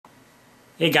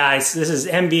Hey guys, this is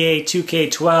NBA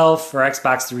 2K12 for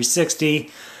Xbox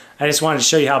 360. I just wanted to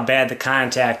show you how bad the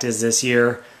contact is this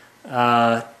year.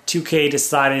 2K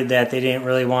decided that they didn't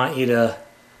really want you to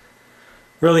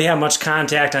really have much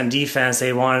contact on defense.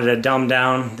 They wanted to dumb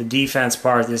down the defense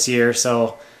part this year.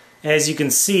 So as you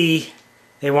can see,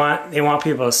 they want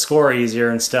people to score easier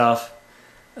and stuff,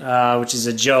 which is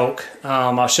a joke.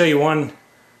 I'll show you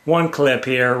one clip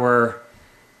here where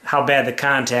how bad the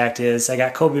contact is. I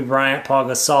got Kobe Bryant, Paul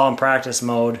Gasol in practice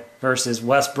mode versus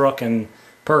Westbrook and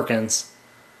Perkins.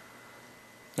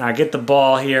 Now I get the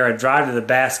ball here, I drive to the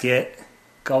basket,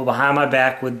 go behind my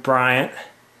back with Bryant.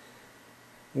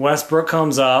 Westbrook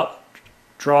comes up,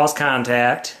 draws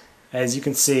contact, as you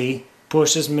can see,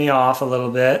 pushes me off a little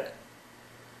bit.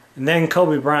 And then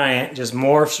Kobe Bryant just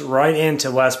morphs right into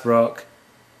Westbrook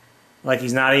like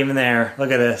he's not even there.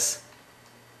 Look at this.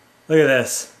 Look at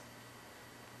this.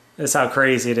 That's how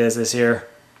crazy it is this year.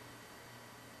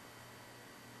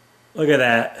 Look at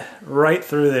that. Right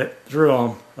through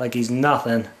him like he's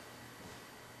nothing.